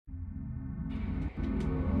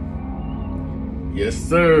Yes,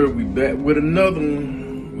 sir. We back with another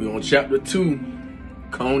one. We on chapter 2.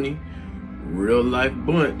 CONEY, real life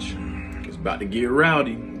bunch. It's about to get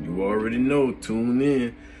rowdy. You already know. Tune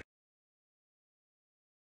in.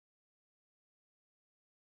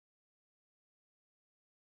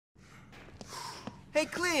 Hey,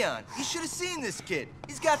 Cleon, you should have seen this kid.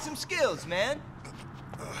 He's got some skills, man.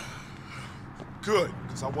 Good,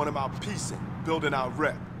 because I want him out piecing, building our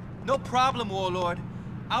rep. No problem, Warlord.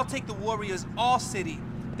 I'll take the Warriors all city.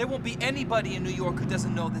 There won't be anybody in New York who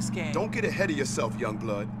doesn't know this gang. Don't get ahead of yourself, young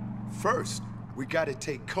blood. First, we gotta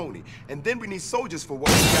take Coney, and then we need soldiers for what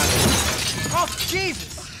we got. Oh,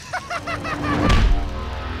 Jesus!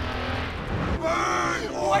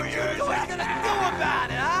 What you gonna do about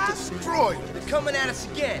it, huh? Destroy them. They're coming at us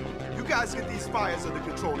again. You guys get these fires under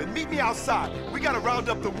control and meet me outside. We gotta round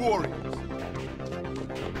up the Warriors.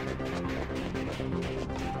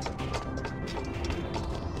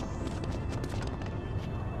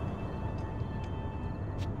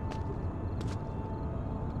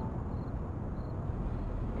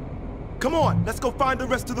 Come on, let's go find the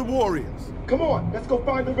rest of the Warriors. Come on, let's go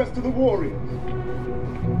find the rest of the Warriors.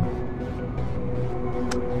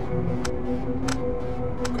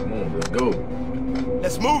 Come on, let's go.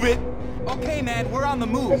 Let's move it. Okay, man, we're on the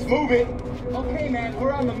move. Let's move it. Okay, man,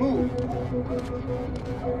 we're on the move.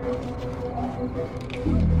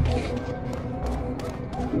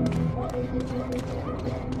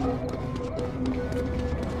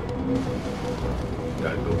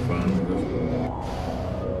 Gotta go find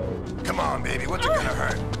them. Come on, baby, what's it gonna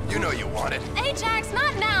hurt? You know you want it. Ajax,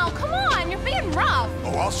 not now. Come on, you're being rough.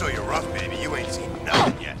 Oh, I'll show you rough, baby. You ain't seen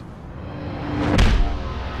nothing yet.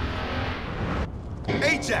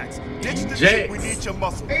 Ajax, ditch the Ajax. shit. We need your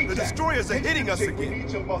muscle. The destroyers are hitting us again.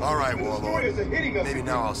 All right, Warlord. Maybe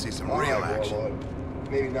now I'll see some real action.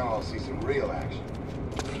 Maybe now I'll see some real action.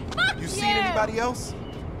 Fuck You seen anybody else?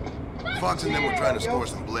 Fox and them were trying to score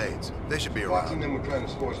some blades. They should be around.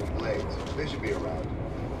 They should be around.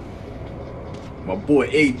 My boy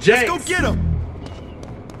Ajax. Let's go get him.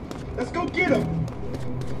 Let's go get him.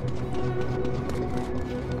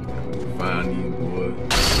 Find these boys.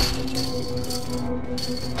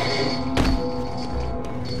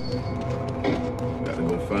 Gotta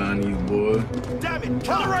go find these boys. Damn it,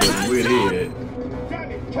 kill the right Where they at?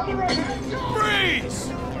 Damn it, kill the right Freeze!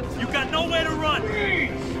 You got nowhere to run. Ready,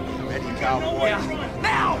 Nowhere cowboy. to run.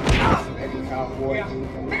 Now! Ready, cowboy.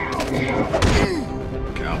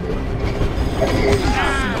 Cowboy.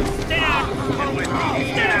 Stay down!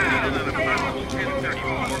 Stay down!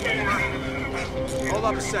 Hold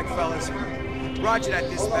up a sec, fellas. Roger that,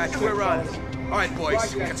 dispatch. We're on it. All right,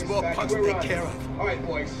 boys. Got some more punks to take care of. All right,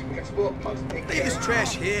 boys. We got some more punks to take Leave this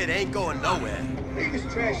trash here. It ain't going nowhere. Leave this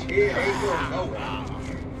trash here. It ain't going nowhere.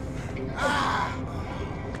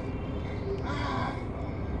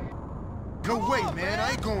 No way, man.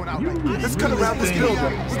 I ain't going out like Let's cut around this building.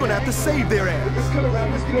 We're gonna have to save their ass. Let's cut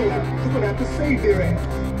around this building. We're gonna have to save their ass.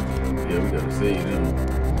 Yeah, we gotta save them.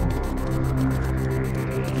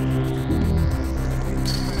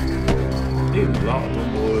 They locked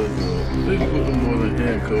them boys up. They put them boys in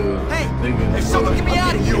handcuffs. Hey, thinking hey, someone get me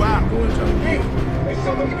out of here. You out. Going trying to get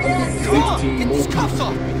Come on, 16 get these more cuffs people.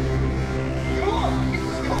 off me. Come on, get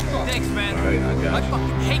these cuffs off. Thanks, man. All right, I I got you.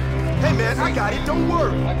 fucking hate Hey, man, I got it. Don't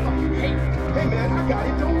worry. Hey, man, I got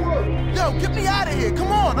it. Don't worry. Yo, get me out of here.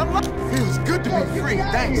 Come on. Feels good to be free.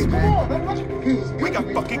 Thanks, man. We got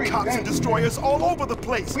fucking cops and destroyers all over the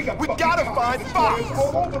place. We gotta find Fox.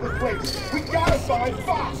 All over the place. We gotta find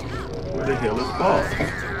Fox. Where the hell is Fox?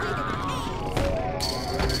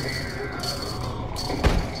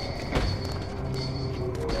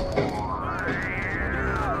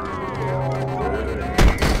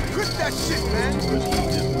 Quit that shit, man.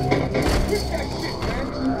 Quit that shit,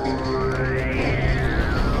 man.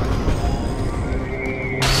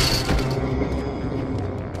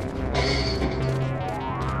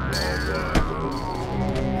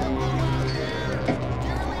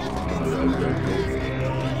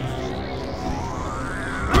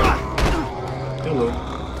 Hello.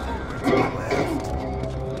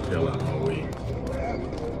 Hell out my way.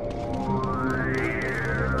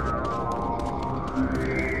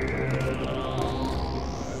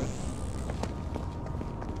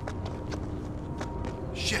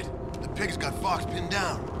 Shit. The pig's got Fox pinned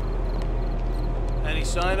down. Any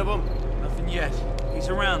sign of him? Nothing yet. He's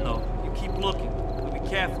around, though. You keep looking. But be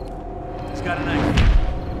careful. He's got a knife.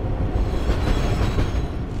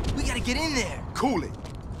 We gotta get in there. Cool it.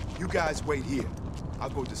 You guys wait here. I'll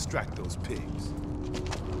go distract those pigs.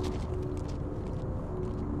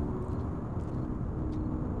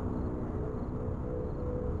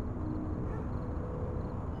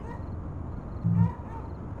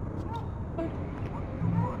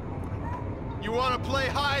 You wanna play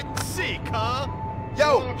hide and seek, huh?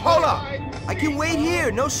 Yo, hold up. I can wait here,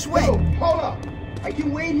 no sweat. Hold up. I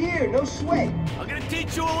can wait here, no sweat. I'm gonna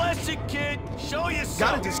teach you a lesson, kid. Show you something.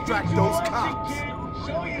 Gotta distract those cops.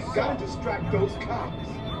 Gotta distract those cops.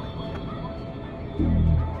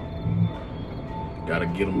 Gotta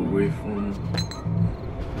get them away from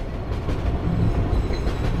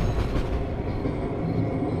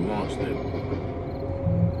launch that.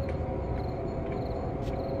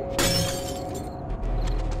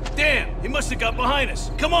 Damn, he must have got behind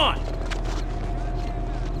us. Come on.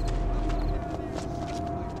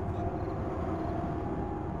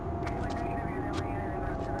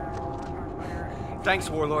 Thanks,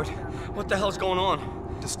 Warlord. What the hell's going on?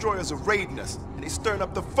 Destroyers are raiding us, and they stirring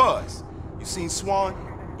up the fuzz. You seen Swan?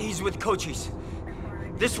 He's with Cochise.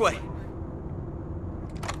 This way.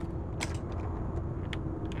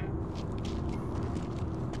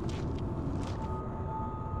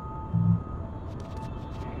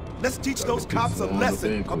 Let's teach those cops a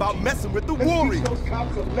lesson about messing with the Warriors.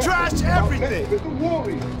 Trash everything!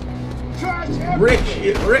 Rick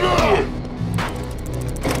shit, Rick shit.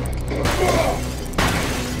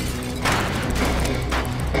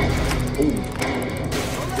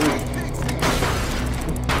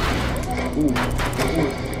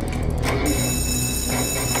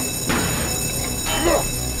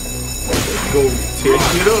 Let's go tear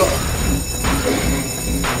shit up.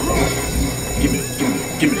 Give me it, give me it,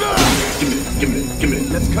 give me it, give me it, give me it, give me it.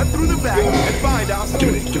 Let's cut through the back and find our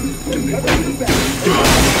Give me it, give me it, give me it, give me it, give me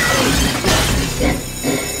it.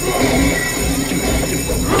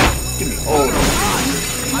 Give me all of it.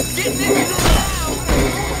 I'm getting it!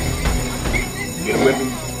 Get a weapon.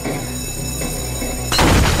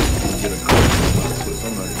 Get a car. Put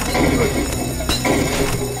somebody.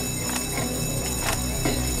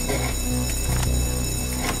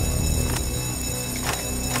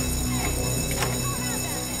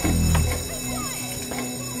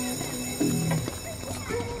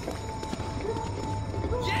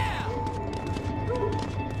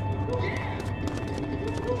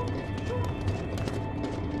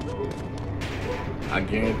 I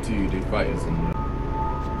guarantee you they fighting somebody.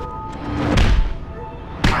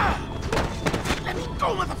 Let me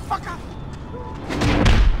go, motherfucker!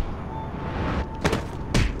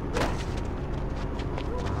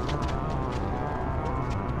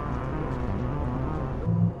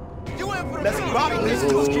 Let's rock this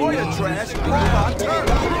destroyer trash and prove our turn.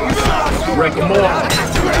 Break them all.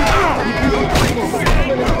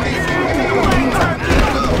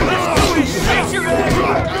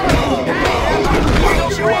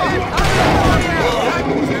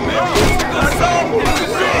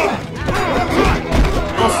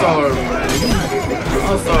 I'm sorry, man.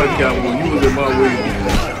 I'm sorry, Cowboy. You was in my way,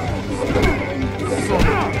 man.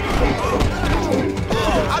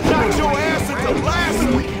 I knocked your ass into last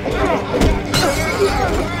week.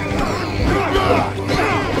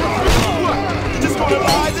 What? You just gonna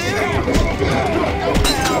lie there?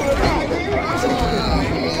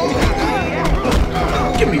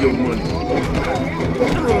 Give me your money.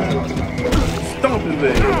 Stomp his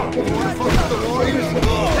ass.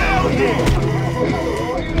 Hell yeah!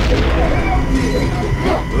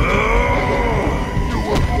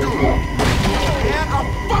 Yeah, I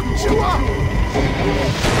fucked you up!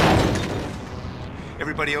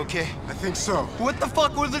 Everybody okay? I think so. What the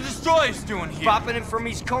fuck were the destroyers doing here? Popping in from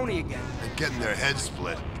East Coney again. They're getting their heads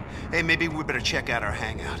split. Hey, maybe we better check out our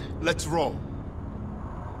hangout. Let's roll.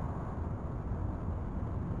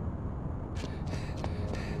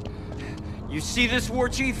 You see this, War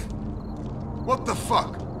Chief? What the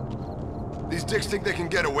fuck? These dicks think they can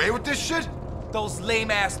get away with this shit? Those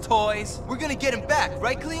lame-ass toys. We're gonna get him back,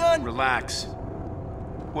 right, Cleon? Relax.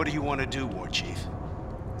 What do you want to do, War Chief?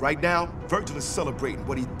 Right now, Virgil is celebrating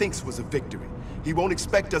what he thinks was a victory. He won't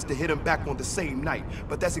expect us to hit him back on the same night,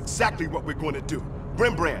 but that's exactly what we're going to do.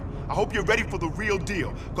 Rembrandt, I hope you're ready for the real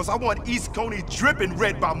deal, because I want East Coney dripping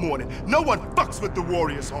red by morning. No one fucks with the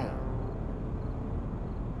Warriors home.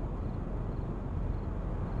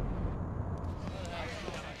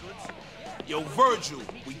 Yo, Virgil,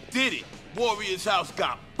 we did it. Warriors' house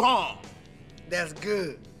got bombed. That's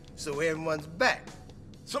good. So everyone's back.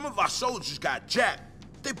 Some of our soldiers got jacked.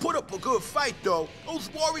 They put up a good fight, though. Those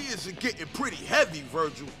warriors are getting pretty heavy,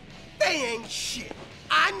 Virgil. They ain't shit.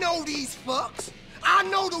 I know these fucks. I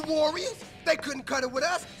know the Warriors. They couldn't cut it with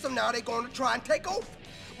us, so now they're going to try and take over.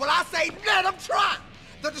 Well, I say let them try.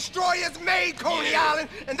 The destroyers made Coney Island,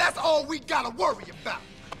 and that's all we gotta worry about.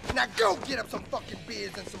 Now go get up some fucking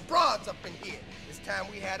beers and some broads up in here. It's time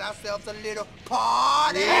we had ourselves a little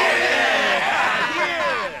party.